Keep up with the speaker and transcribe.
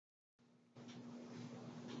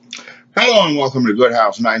Hello and welcome to Good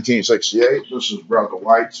House 1968. This is Brother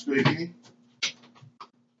White speaking.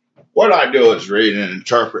 What I do is read and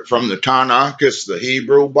interpret from the Tanakh, it's the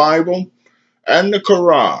Hebrew Bible, and the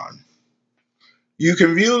Quran. You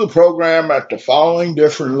can view the program at the following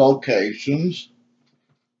different locations: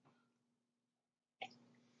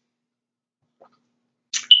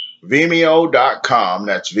 Vimeo.com,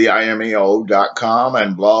 that's Vimeo.com,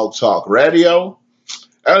 and Blog Talk Radio,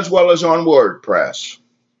 as well as on WordPress.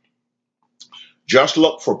 Just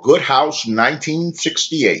look for Good House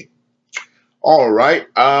 1968. All right.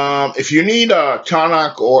 If you need a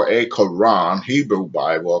Tanakh or a Quran, Hebrew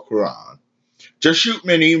Bible or Quran, just shoot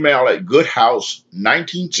me an email at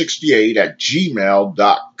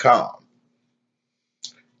goodhouse1968@gmail.com.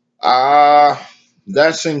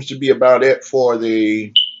 That seems to be about it for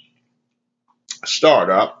the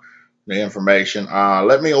startup, the information.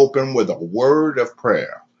 Let me open with a word of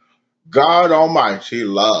prayer. God Almighty,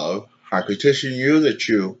 love, I petition you that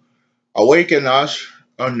you awaken us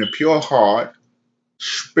on the pure heart,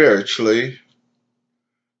 spiritually,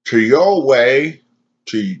 to your way,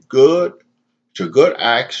 to good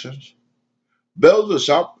actions. Build us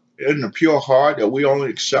up in the pure heart, that we only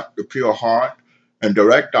accept the pure heart and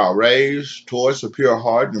direct our ways towards the pure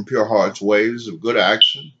heart and the pure heart's ways of good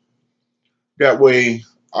action. That we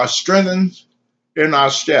are strengthened in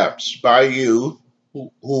our steps by you,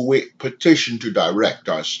 who we petition to direct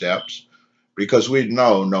our steps, because we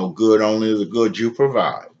know no good, only the good you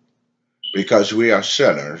provide. Because we are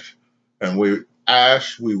sinners, and we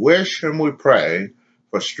ask, we wish, and we pray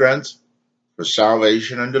for strength, for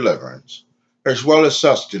salvation and deliverance, as well as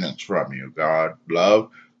sustenance from you, God,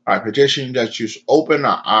 love. I petition that you open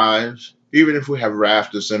our eyes, even if we have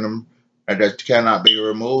rafters in them, and that cannot be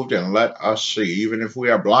removed, and let us see. Even if we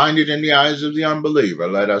are blinded in the eyes of the unbeliever,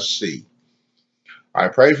 let us see. I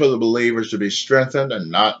pray for the believers to be strengthened and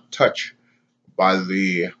not touched by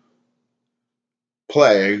the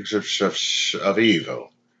plagues of evil.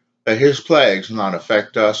 That his plagues not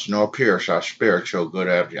affect us nor pierce our spiritual good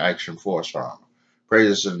action force armor.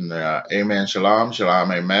 Praise in Amen, Shalom,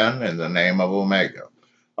 Shalom, Amen, in the name of Omega.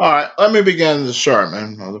 All right, let me begin the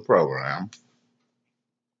sermon of the program.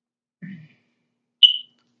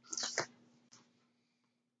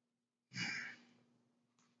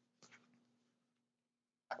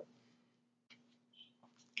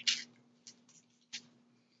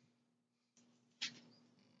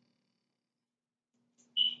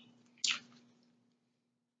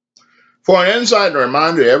 For an insight and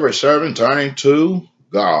reminder to every servant turning to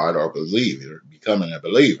God or believer, becoming a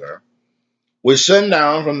believer, we send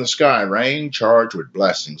down from the sky rain charged with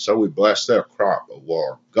blessings. So we bless their crop of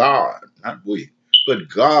war. God, not we, but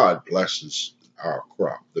God blesses our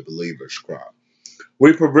crop, the believer's crop.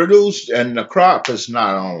 We produce, and the crop is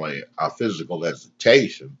not only a physical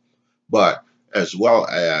vegetation, but as well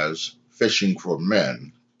as fishing for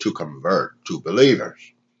men to convert to believers.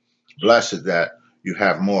 Blessed that you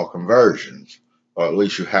have more conversions, or at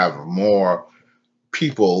least you have more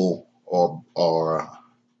people or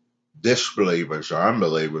disbelievers or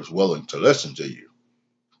unbelievers willing to listen to you.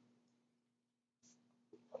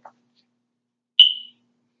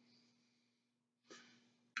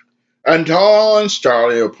 And tall and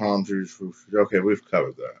starry are palm trees. Okay, we've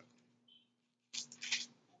covered that.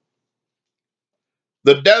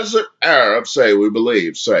 The desert Arabs say, we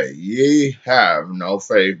believe, say, ye have no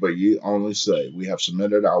faith, but ye only say, we have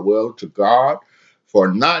submitted our will to God,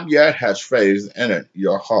 for not yet has faith in it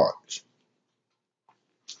your hearts.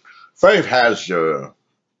 Faith has to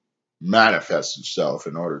manifest itself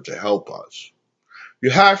in order to help us. You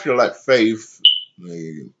have to let faith,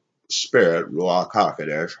 the Spirit, Ruach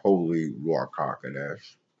HaKodesh, Holy Ruach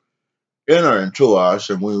HaKodesh, enter into us,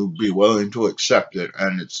 and we will be willing to accept it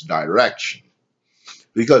and its direction.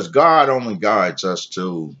 Because God only guides us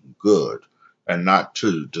to good and not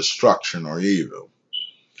to destruction or evil.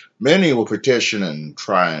 Many will petition and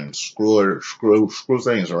try and screw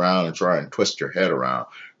things around and try and twist your head around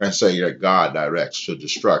and say that God directs to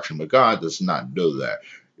destruction. But God does not do that.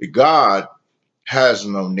 God has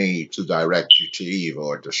no need to direct you to evil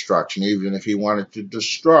or destruction, even if he wanted to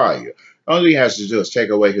destroy you. All he has to do is take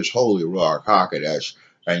away his holy Ruach HaKodesh,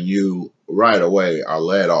 and you right away are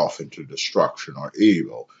led off into destruction or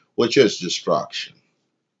evil, which is destruction.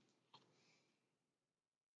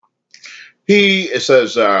 It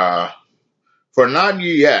says, for not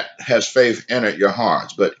ye yet has faith entered your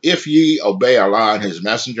hearts, but if ye obey Allah and his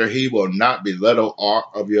messenger, he will not belittle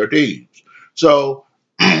aught of your deeds. So,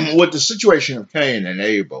 with the situation of Cain and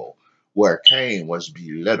Abel, where Cain was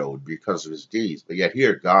belittled because of his deeds, but yet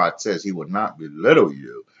here God says he will not belittle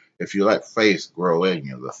you if you let faith grow in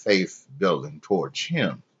you, the faith building towards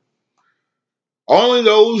him. Only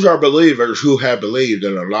those are believers who have believed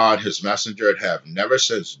in Allah and His Messenger and have never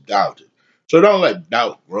since doubted. So don't let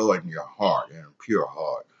doubt grow in your heart, in a pure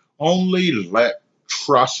heart. Only let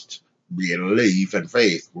trust, belief, and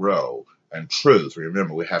faith grow, and truth.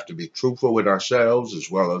 Remember, we have to be truthful with ourselves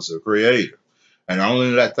as well as the Creator, and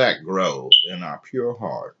only let that grow in our pure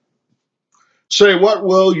heart. Say, what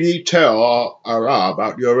will ye tell Allah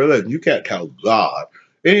about your religion? You can't tell God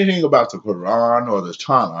anything about the Quran or the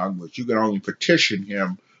Tanakh, but you can only petition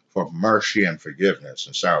Him for mercy and forgiveness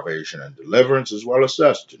and salvation and deliverance as well as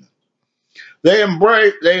sustenance. They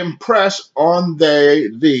impress on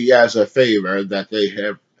thee as a favor that they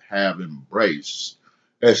have embraced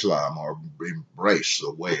Islam or embraced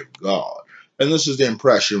the way of God. And this is the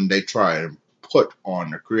impression they try and put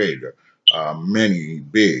on the Creator, many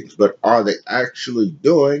beings. But are they actually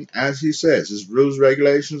doing as He says? His rules,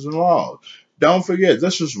 regulations, and laws. Don't forget,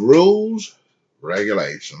 this is rules,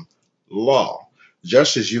 regulation, law.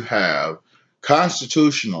 Just as you have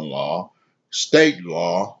constitutional law, state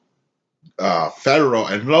law, federal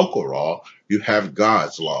and local law, you have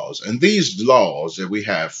God's laws. And these laws that we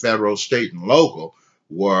have, federal, state, and local,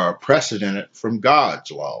 were precedented from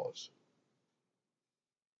God's laws.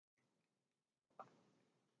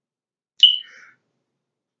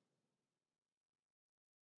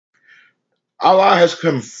 Allah has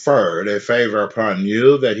conferred a favor upon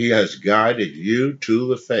you that He has guided you to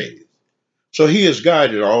the faith. So He has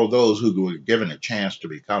guided all those who were given a chance to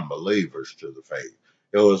become believers to the faith.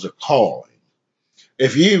 It was a calling.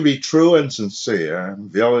 If ye be true and sincere,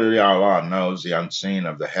 verily Allah knows the unseen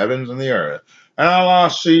of the heavens and the earth, and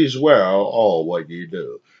Allah sees well all what ye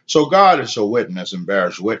do. So God is a witness and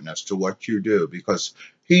bears witness to what you do, because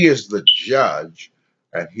He is the judge,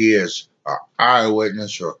 and He is an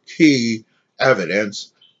eyewitness or key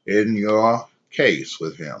evidence in your case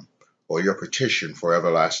with Him, or your petition for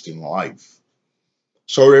everlasting life.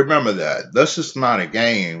 So remember that this is not a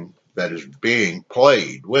game that is being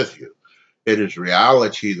played with you. It is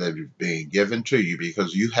reality that is being given to you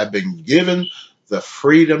because you have been given the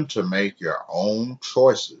freedom to make your own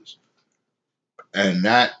choices. And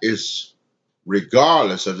that is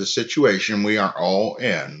regardless of the situation we are all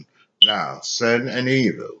in now, sin and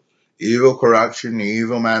evil, evil corruption,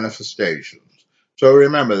 evil manifestations. So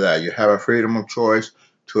remember that you have a freedom of choice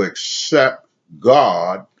to accept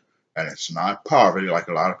God, and it's not poverty like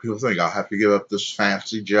a lot of people think. I'll have to give up this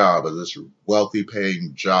fancy job or this wealthy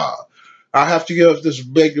paying job. I have to give up this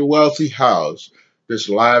big wealthy house, this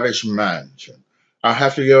lavish mansion. I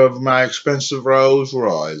have to give up my expensive Rolls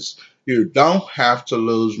Royce. You don't have to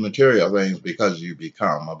lose material things because you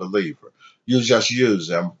become a believer. You just use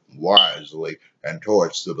them wisely and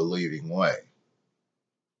towards the believing way.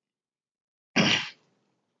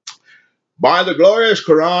 By the glorious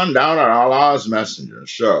Quran down on Allah's messenger.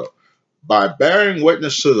 So, by bearing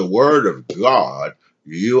witness to the word of God,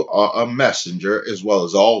 you are a messenger as well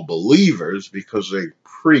as all believers because they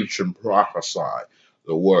preach and prophesy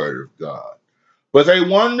the word of God. But they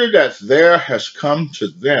wonder that there has come to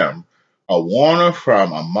them a warner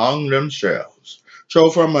from among themselves. So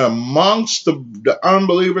from amongst the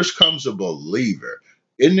unbelievers comes a believer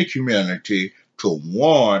in the community to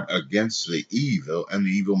warn against the evil and the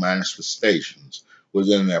evil manifestations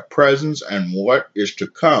within their presence and what is to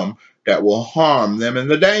come that will harm them in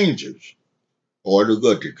the dangers or the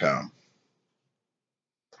good to come.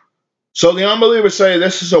 So the unbelievers say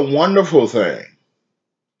this is a wonderful thing.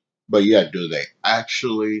 But yet, do they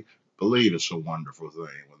actually believe it's a wonderful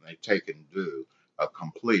thing when they take and do a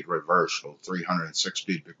complete reversal,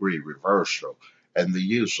 360-degree reversal, and the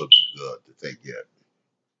use of the good that they get?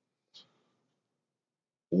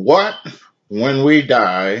 What, when we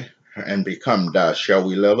die and become dust, shall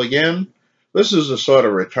we live again? This is a sort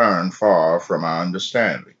of return far from our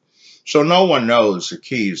understanding. So no one knows the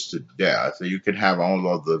keys to death. You can have all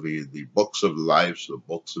of the books of life, the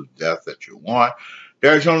books of death that you want.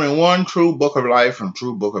 There's only one true book of life and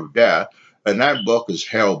true book of death, and that book is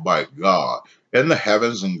held by God in the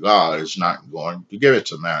heavens, and God is not going to give it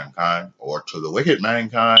to mankind or to the wicked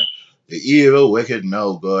mankind, the evil, wicked,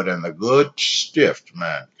 no good, and the good, stiffed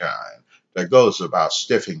mankind that goes about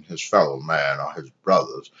stiffing his fellow man or his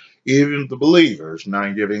brothers, even the believers,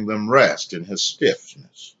 not giving them rest in his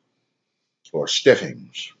stiffness or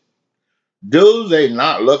stiffings. Do they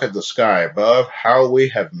not look at the sky above, how we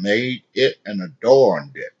have made it and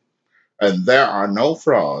adorned it? And there are no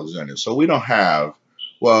flaws in it. So we don't have,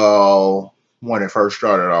 well, when it first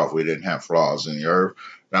started off, we didn't have flaws in the earth.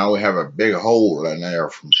 Now we have a big hole in there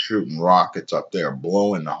from shooting rockets up there,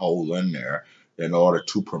 blowing the hole in there in order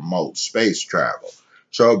to promote space travel.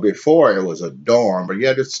 So before it was a dorm, but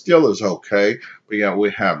yet it still is okay. But yet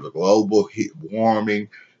we have the global heat warming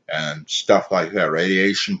and stuff like that,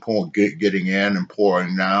 radiation getting in and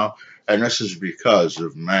pouring out. And this is because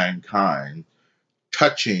of mankind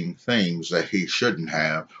touching things that he shouldn't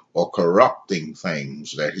have, or corrupting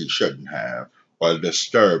things that he shouldn't have, or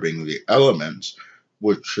disturbing the elements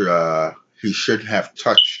which he shouldn't have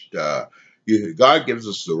touched. God gives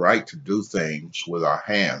us the right to do things with our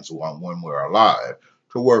hands when we're alive,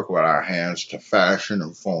 to work with our hands, to fashion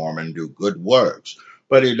and form and do good works.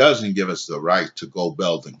 But he doesn't give us the right to go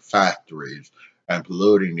building factories and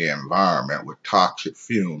polluting the environment with toxic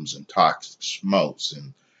fumes and toxic smokes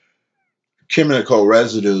and chemical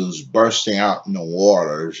residues bursting out in the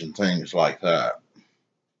waters and things like that.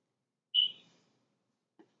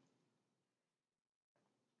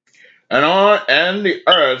 And the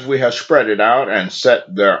earth we have spread it out and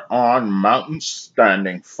set thereon mountains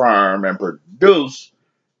standing firm and produce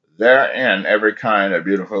therein every kind of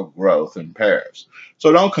beautiful growth in pairs.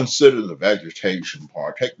 So don't consider the vegetation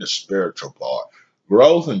part, take the spiritual part.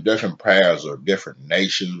 Growth in different pairs of different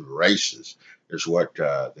nations, races is what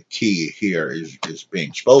the key here is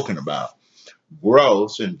being spoken about.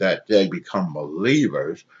 Growth in that they become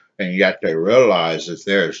believers, and yet they realize that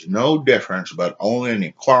there is no difference but only an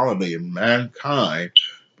equality in mankind,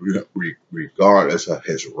 regardless of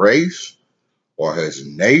his race or his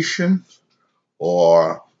nation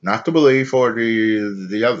or not the belief or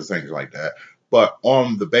the other things like that. But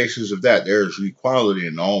on the basis of that, there is equality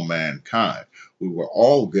in all mankind. We were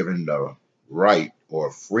all given the right or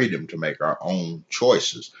freedom to make our own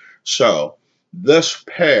choices. So this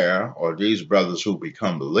pair, or these brothers who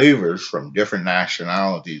become believers from different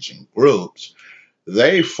nationalities and groups,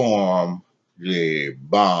 they form the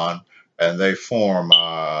bond, and they form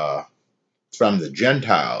from the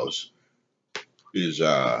Gentiles is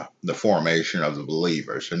the formation of the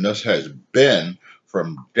believers, and this has been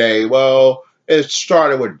from day. Well, it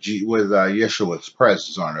started with Yeshua's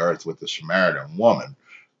presence on earth with the Samaritan woman,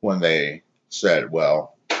 when they said,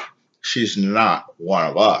 "Well, she's not one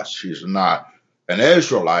of us. She's not an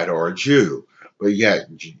Israelite or a Jew," but yet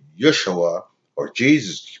Yeshua or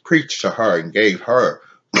Jesus preached to her and gave her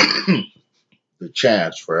the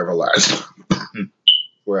chance for everlasting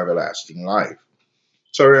life.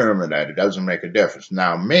 So remember that it doesn't make a difference.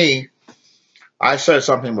 Now, me, I said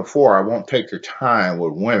something before. I won't take your time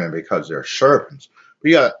with women because they're serpents.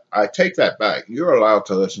 But yeah, I take that back. You're allowed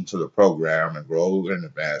to listen to the program and grow and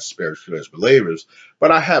advance spiritually as believers.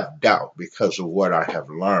 But I have doubt because of what I have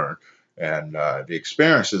learned. And the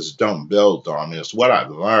experiences don't build on me. It's what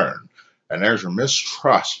I've learned. And there's a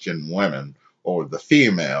mistrust in women or the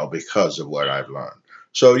female because of what I've learned.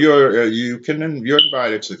 So you're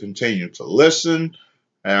invited to continue to listen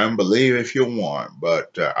and believe if you want,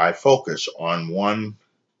 but I focus on one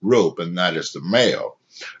group, and that is the male.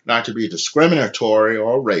 Not to be discriminatory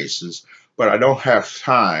or racist, but I don't have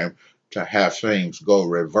time to have things go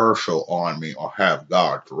reversal on me or have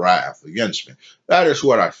God's wrath against me. That is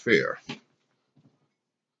what I fear.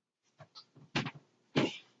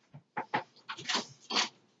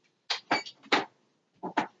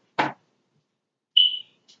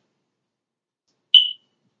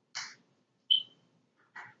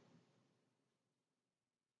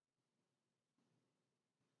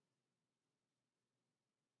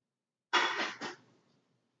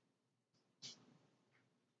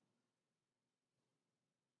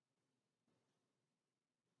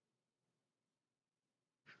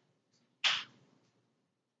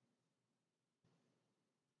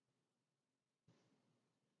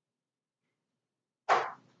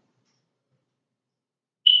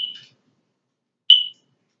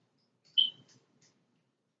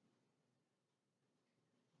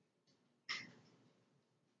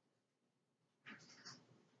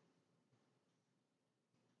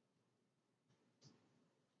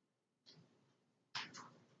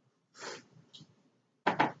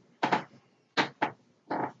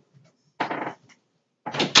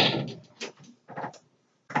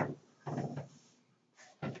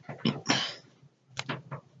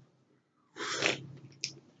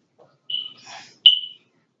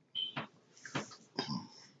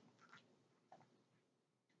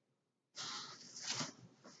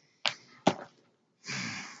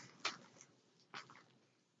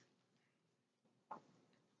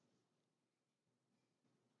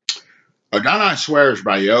 Adonai swears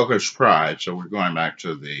by Yahweh's pride, so we're going back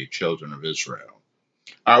to the children of Israel.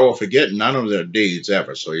 I will forget none of their deeds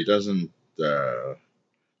ever. So he doesn't, for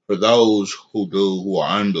those who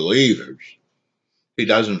are unbelievers, he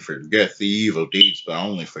doesn't forget the evil deeds, but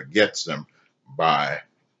only forgets them by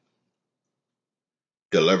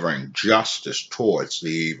delivering justice towards the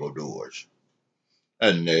evildoers.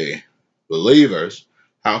 And the believers,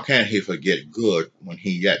 how can he forget good when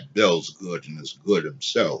he yet builds good and is good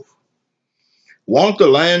himself? Won't the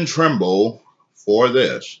land tremble for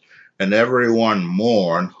this, and everyone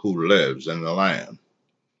mourn who lives in the land?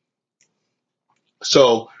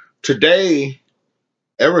 So today,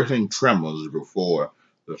 everything trembles before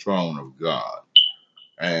the throne of God,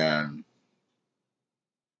 and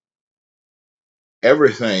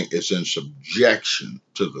everything is in subjection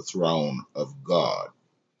to the throne of God.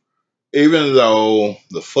 Even though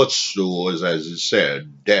the footstool is, as it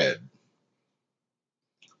said, dead,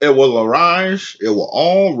 it will arise, it will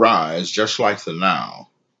all rise just like the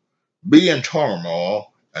Nile, be in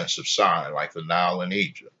turmoil and subside like the Nile in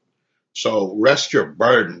Egypt. So rest your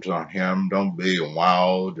burdens on him. Don't be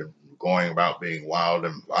wild and going about being wild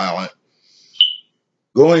and violent.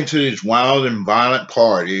 Going to these wild and violent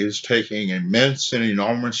parties, taking immense and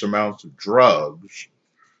enormous amounts of drugs,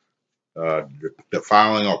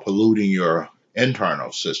 defiling or polluting your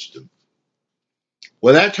internal system.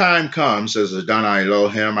 When that time comes, says Adonai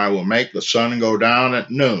Elohim, I will make the sun go down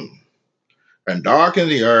at noon and darken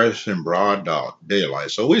the earth in broad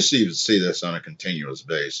daylight. So we see this on a continuous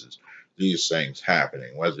basis, these things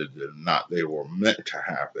happening, whether or not they were meant to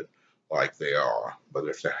happen like they are. But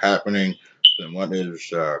if they're happening, then what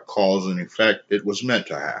is cause and effect? It was meant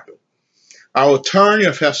to happen. I will turn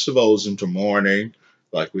your festivals into mourning,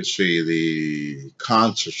 like we see the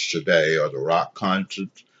concerts today or the rock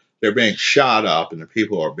concerts. They're being shot up and the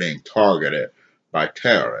people are being targeted by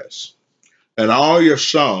terrorists. And all your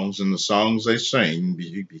songs and the songs they sing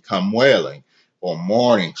become wailing or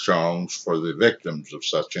mourning songs for the victims of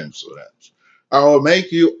such incidents. I will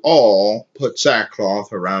make you all put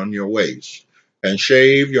sackcloth around your waist and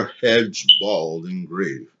shave your heads bald in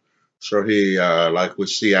grief. So he, like we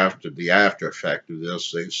see after the after effect of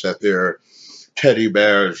this, they set their teddy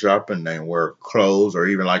bears up and they wear clothes, or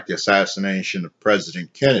even like the assassination of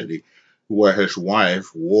President Kennedy, where his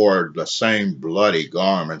wife wore the same bloody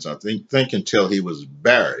garments, I think until he was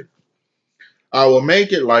buried. I will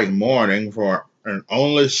make it like mourning for an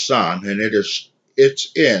only son, and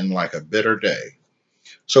it's in like a bitter day.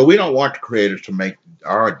 So we don't want the Creator to make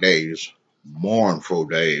our days mournful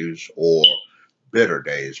days or bitter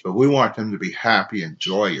days, but we want them to be happy and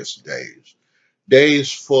joyous days.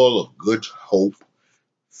 Days full of good hope,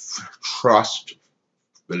 trust,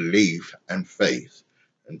 belief, and faith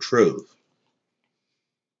and truth.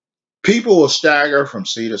 People will stagger from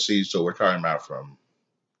sea to sea, so we're talking about from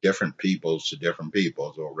different peoples to different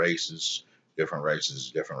peoples, or races, different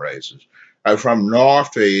races, different races. From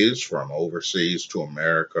north to east, from overseas to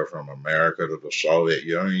America, from America to the Soviet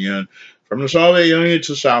Union, from the Soviet Union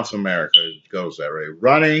to South America, it goes that way,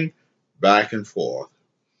 running back and forth,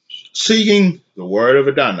 seeking the word of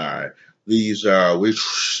Adonai. These we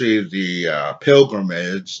see the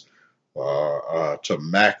pilgrimage to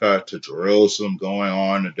Mecca, to Jerusalem going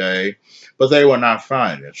on today, but they will not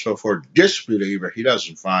find it. So for a disbeliever, he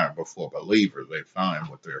doesn't find it, but for a believer, they find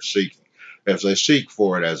what they're seeking, as they seek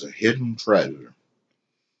for it as a hidden treasure.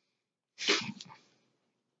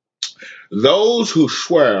 Those who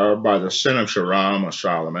swear by the sin of Sharam or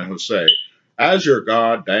Solomon, who say, as your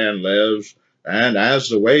God Dan lives, and as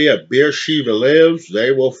the way of Beersheba lives,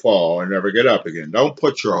 they will fall and never get up again. Don't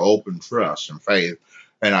put your hope and trust and faith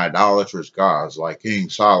in idolatrous gods like King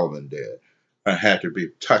Solomon did and had to be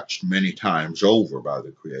touched many times over by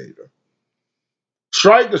the Creator.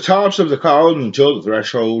 Strike the tops of the columns until the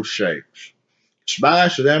threshold shakes.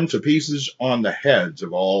 Smash them to pieces on the heads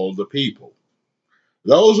of all the people.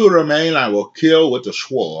 Those who remain I will kill with the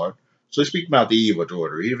sword. So speak about the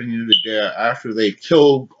evildoer, even in the day after they've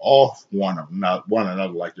killed off one another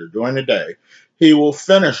like they're doing today, he will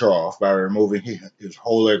finish off by removing his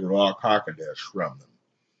holy Ruach HaKodesh from them.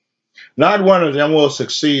 Not one of them will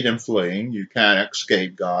succeed in fleeing. You can't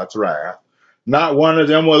escape God's wrath. Not one of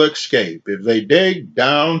them will escape. If they dig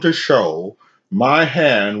down to Sheol, my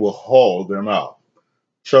hand will hold them up.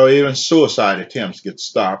 So even suicide attempts get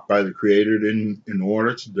stopped by the Creator in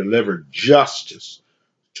order to deliver justice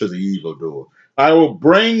to the evildoer. I will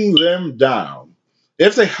bring them down.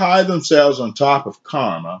 If they hide themselves on top of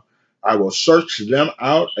Karma, I will search them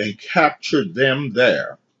out and capture them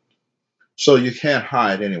there. So you can't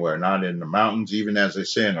hide anywhere, not in the mountains, even as they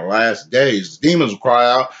say in the last days. The demons will cry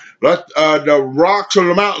out, let the rocks of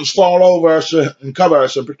the mountains fall over us and cover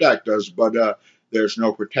us and protect us. But there's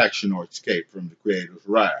no protection or escape from the Creator's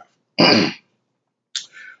wrath.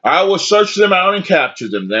 I will search them out and capture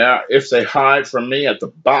them there. If they hide from me at the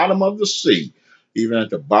bottom of the sea, even at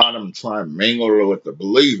the bottom, try and mingle with the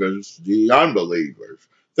believers, the unbelievers,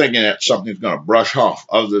 thinking that something's going to brush off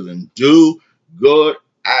other than do good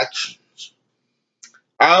actions.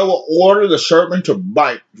 I will order the serpent to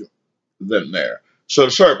bite them there. So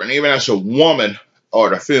the serpent, even as a woman or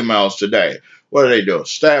the females today, what do?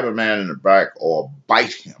 Stab a man in the back or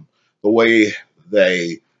bite him the way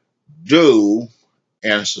they do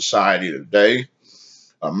in society today.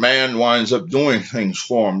 A man winds up doing things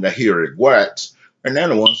for him that he regrets, and they're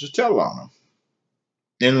the ones to tell on him.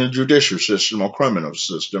 In the judicial system or criminal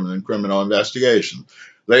system and criminal investigation,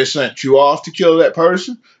 they sent you off to kill that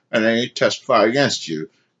person, and they testify against you.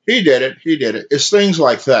 He did it. He did it. It's things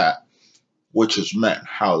like that which is meant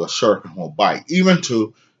how the serpent will bite, even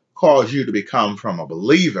to cause you to become from a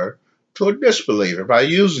believer to a disbeliever by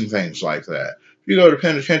using things like that. If you go to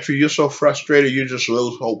penitentiary, you're so frustrated you just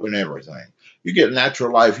lose hope in everything. You get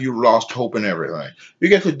natural life, you've lost hope in everything. You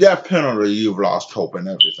get the death penalty, you've lost hope in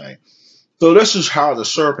everything. So this is how the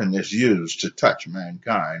serpent is used to touch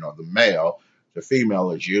mankind, or the male. The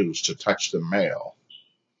female is used to touch the male.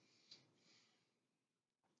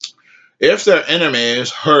 If their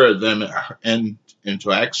enemies herd them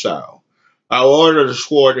into exile, I ordered the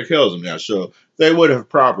sword to kill them there. So they would have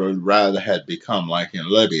probably rather had become like in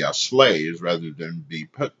Libya, slaves, rather than be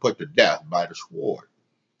put to death by the sword.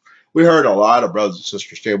 We heard a lot of brothers and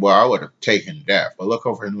sisters say, well, I would have taken death. But look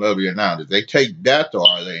over in Libya now. Did they take death, or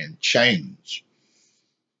are they in chains?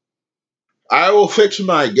 I will fix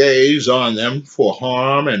my gaze on them for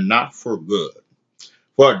harm and not for good.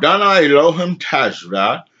 For Adonai Elohim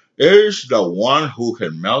Tashvat is the one who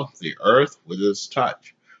can melt the earth with his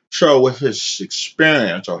touch. So with his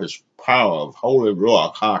experience or his power of Holy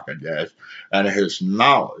Ruach HaKodesh and his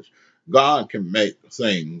knowledge, God can make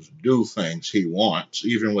things, do things he wants,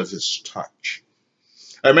 even with his touch.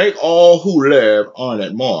 And make all who live on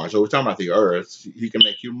it mourn. So we're talking about the earth. He can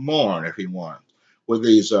make you mourn if he wants. With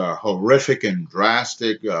these horrific and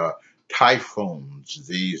drastic typhoons,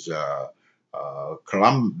 these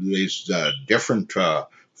different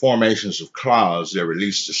formations of clouds that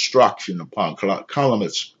release destruction upon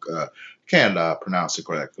Columbus. Can't pronounce it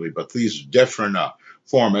correctly, but these different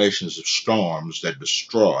formations of storms that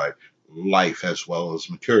destroy life as well as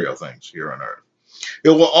material things here on earth. It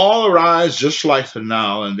will all arise just like the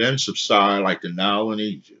Nile and then subside like the Nile in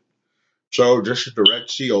Egypt. So just as the Red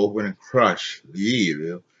Sea opened and crushed the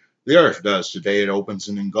evil, the earth does today. It opens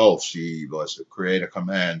and engulfs the evil as the Creator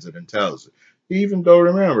commands it and tells it. Even though,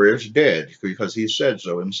 remember, it's dead because he said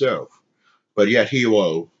so himself. But yet he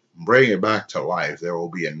will bring it back to life. There will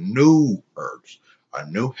be a new earth, a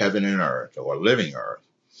new heaven and earth, or a living earth.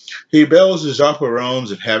 He builds his upper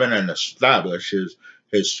rooms in heaven and establishes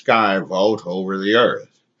his sky vault over the earth.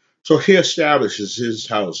 So he establishes his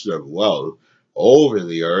house of wealth over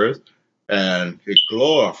the earth, and it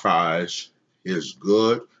glorifies his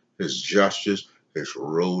good, his justice, his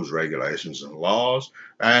rules, regulations, and laws,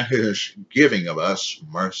 and his giving of us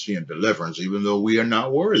mercy and deliverance, even though we are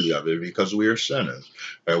not worthy of it because we are sinners.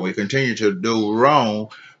 And we continue to do wrong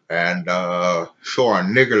and show our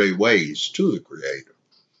niggardly ways to the Creator.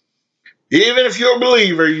 Even if you're a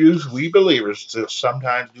believer, we believers still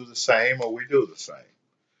sometimes do the same, or we do the same.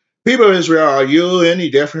 People of Israel, are you any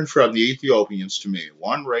different from the Ethiopians to me?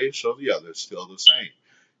 One race or the other is still the same.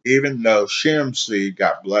 Even though Shem's seed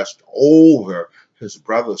got blessed over his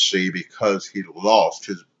brother's seed because he lost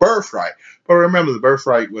his birthright. But remember, the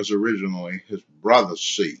birthright was originally his brother's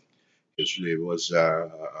seed. It was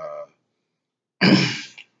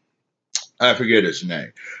I forget his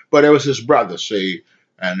name, but it was his brother's seed,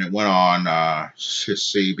 and it went on. His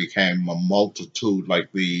seed became a multitude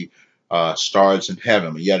like the stars in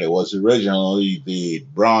heaven, yet it was originally the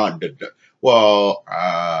bronze. Well,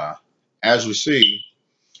 as we see,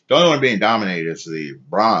 the only one being dominated is the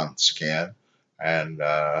bronze skin, and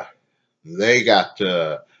they got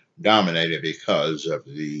dominated because of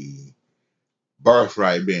the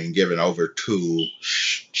birthright being given over to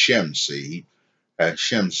Shem's seed and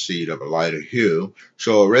Shem's seed of a lighter hue.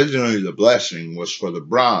 So originally the blessing was for the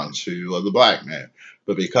bronze hue of the black man.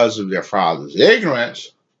 But because of their father's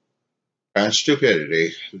ignorance and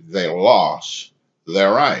stupidity, they lost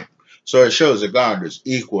their right. So it shows that God is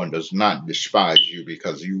equal and does not despise you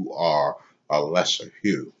because you are a lesser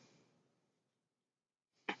hue.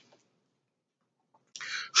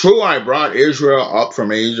 True, I brought Israel up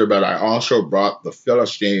from Egypt, but I also brought the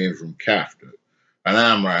Philistines from Captive, and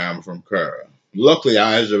Amram from Kir. Look, the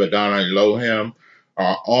eyes of Adonai Elohim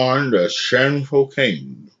are on the sinful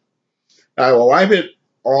king. I will wipe it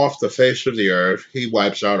off the face of the earth. He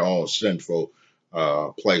wipes out all sinful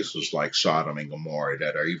places like Sodom and Gomorrah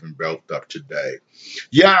that are even built up today.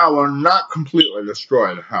 Yeah, I will not completely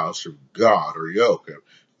destroy the house of God or Yochim.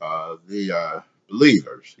 The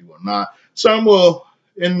believers. He will not. Some will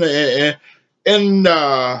in in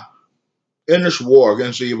this war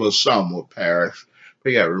against evil. Some will perish.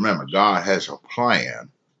 But yeah, remember, God has a plan.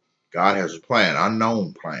 God has a plan,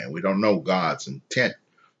 unknown plan. We don't know God's intent,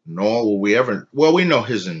 nor will we ever. Well, we know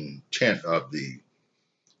His intent of the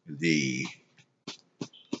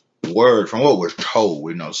word from what we're told.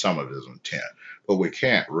 We know some of His intent, but we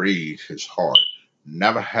can't read His heart.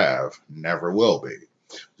 Never have, never will be.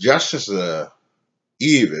 Just as the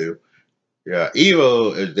evil, yeah,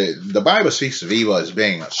 evil. The Bible speaks of evil as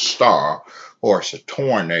being a star or it's a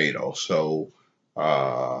tornado. So.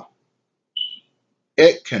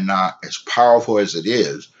 It cannot, as powerful as it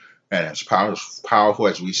is, and as powerful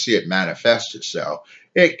as we see it manifest itself,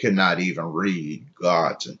 it cannot even read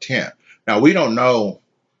God's intent. Now, we don't know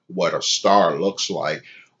what a star looks like,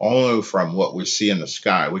 only from what we see in the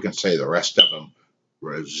sky. We can say the rest of them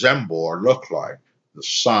resemble or look like the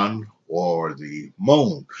sun or the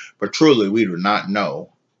moon, but truly, we do not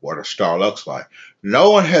know what a star looks like. No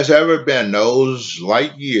one has ever been those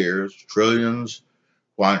light years, trillions,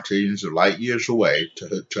 quantities of light years away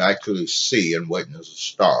to actually see and witness a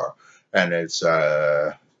star. And it's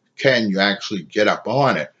can you actually get up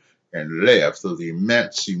on it and live through the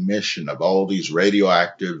immense emission of all these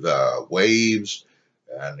radioactive waves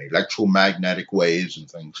and electromagnetic waves and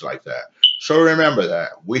things like that. So remember that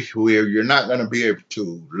you're not going to be able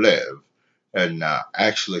to live and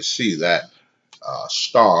actually see that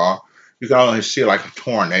star. You can only see like a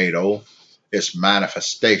tornado, its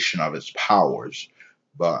manifestation of its powers.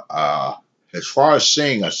 But as far as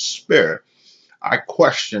seeing a spirit, I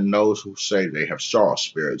question those who say they have saw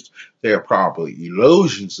spirits. They are probably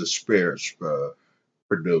illusions the spirits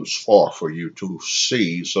produce for you to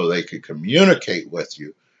see so they can communicate with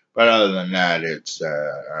you. But other than that,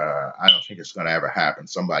 I don't think it's going to ever happen.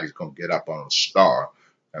 Somebody's going to get up on a star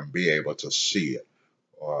and be able to see it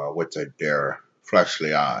with their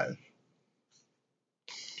fleshly eyes.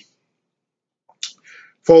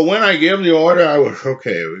 For when I give the order, I will.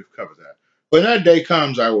 Okay, we've covered that. When that day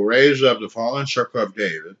comes, I will raise up the fallen circle of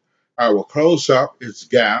David. I will close up its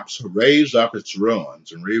gaps, raise up its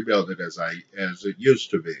ruins, and rebuild it as it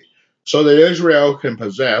used to be, so that Israel can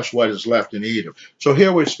possess what is left in Edom. So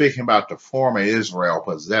here we're speaking about the former Israel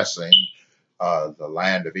possessing the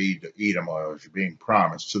land of Edom, was being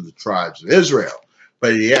promised to the tribes of Israel.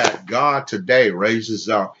 But yet, God today raises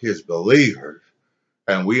up His believers,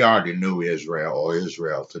 and we are the new Israel or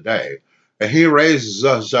Israel today. And He raises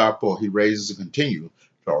us up, or He raises and continue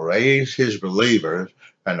to raise His believers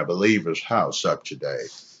and the believer's house up today.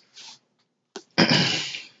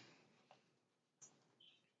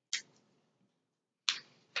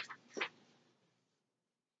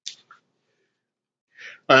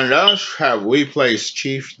 And thus have we placed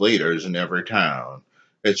chief leaders in every town.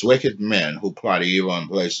 It's wicked men who plot evil and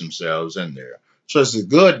place themselves in there. So as the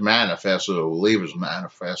good manifests, or the believers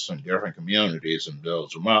manifest in different communities and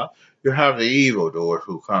builds them up, you have the evildoers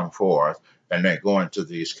who come forth and they go into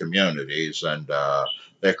these communities and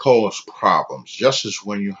they cause problems. Just as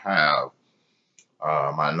when you have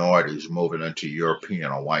minorities moving into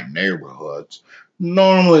European or white neighborhoods,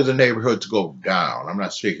 normally the neighborhoods go down. I'm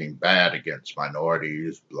not speaking bad against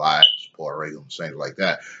minorities, blacks, Puerto Ricans, things like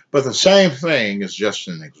that. But the same thing is just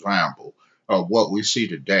an example of what we see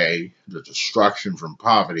today, the destruction from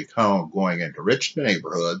poverty going into rich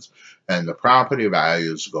neighborhoods, and the property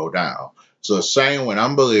values go down. So the same when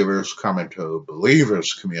unbelievers come into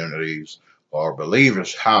believers' communities or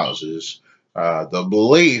believers' houses, the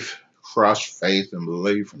belief, trust, faith, and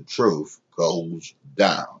belief in truth goes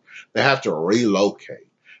down. They have to relocate.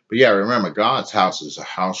 But yeah, remember, God's house is a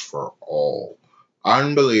house for all.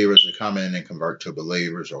 Unbelievers that come in and convert to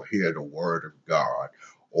believers or hear the word of God,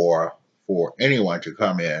 or for anyone to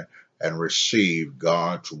come in and receive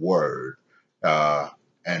God's word uh,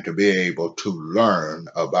 and to be able to learn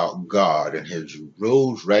about God and His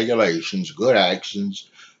rules, regulations, good actions,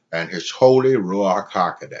 and His holy Ruach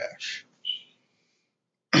HaKodesh.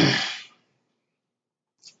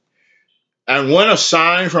 And when a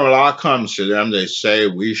sign from Allah comes to them, they say,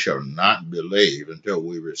 we shall not believe until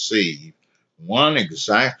we receive one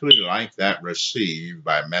exactly like that received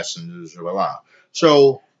by messengers of Allah.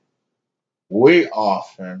 So we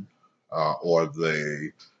often, or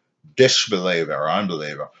the disbeliever or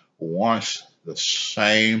unbeliever, wants the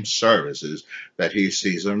same services that he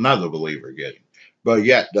sees another believer getting. But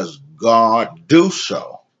yet, does God do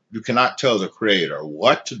so? You cannot tell the Creator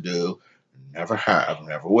what to do, never have,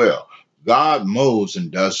 never will. God moves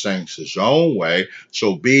and does things His own way,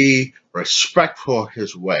 so be respectful of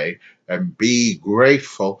His way and be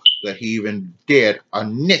grateful that He even did a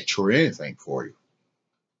niche or anything for you.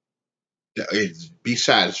 be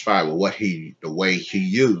satisfied with the way he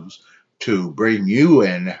used to bring you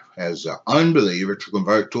in as an unbeliever to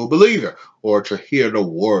convert to a believer or to hear the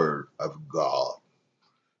word of God.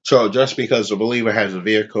 So just because a believer has a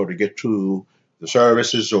vehicle to get to the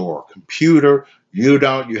services or a computer, you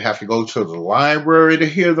don't. You have to go to the library to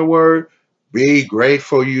hear the word. Be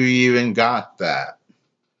grateful you even got that,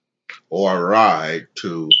 or a ride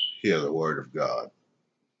to hear the word of God.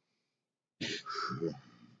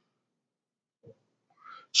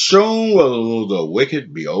 Soon will the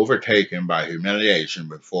wicked be overtaken by humiliation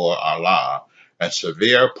before Allah and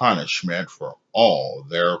severe punishment for all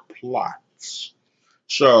their plots.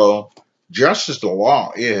 So, just as the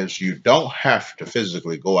law is, you don't have to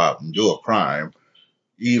physically go out and do a crime,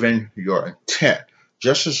 even your intent.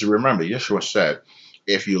 Just as remember, Yeshua said,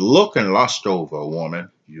 if you look and lust over a woman,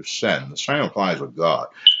 you sin. The same applies with God.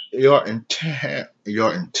 Your intent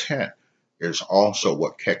is also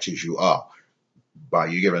what catches you up by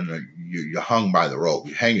you're hung by the rope.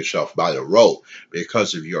 You hang yourself by the rope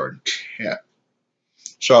because of your intent.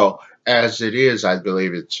 So as it is, I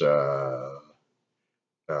believe it's uh,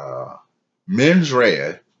 mens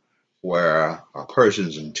rea, where a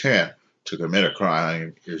person's intent to commit a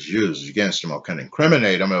crime is used against him or can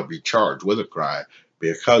incriminate him or be charged with a crime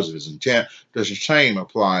because of his intent. The same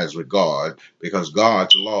applies with God because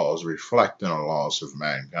God's laws reflect in the laws of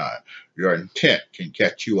mankind. Your intent can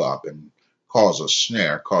catch you up and cause a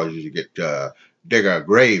snare, cause you to get dig a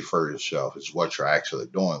grave for yourself is what you're actually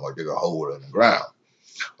doing, or dig a hole in the ground.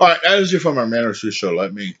 All right, that is it for my ministry, so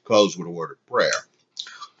let me close with a word of prayer.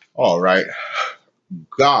 All right.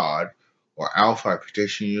 God, or Alpha, I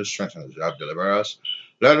petition you, strengthen us, God, deliver us.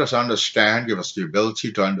 Let us understand, give us the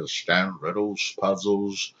ability to understand riddles,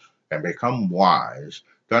 puzzles, and become wise,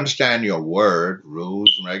 to understand your word,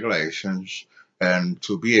 rules, and regulations, and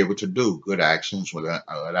to be able to do good actions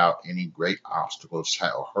without any great obstacles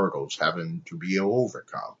or hurdles having to be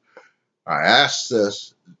overcome. I ask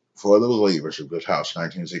this for the believers of Good House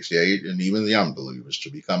 1968 and even the unbelievers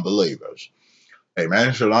to become believers.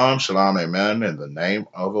 Amen. Shalom. Shalom. Amen. In the name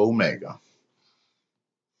of Omega.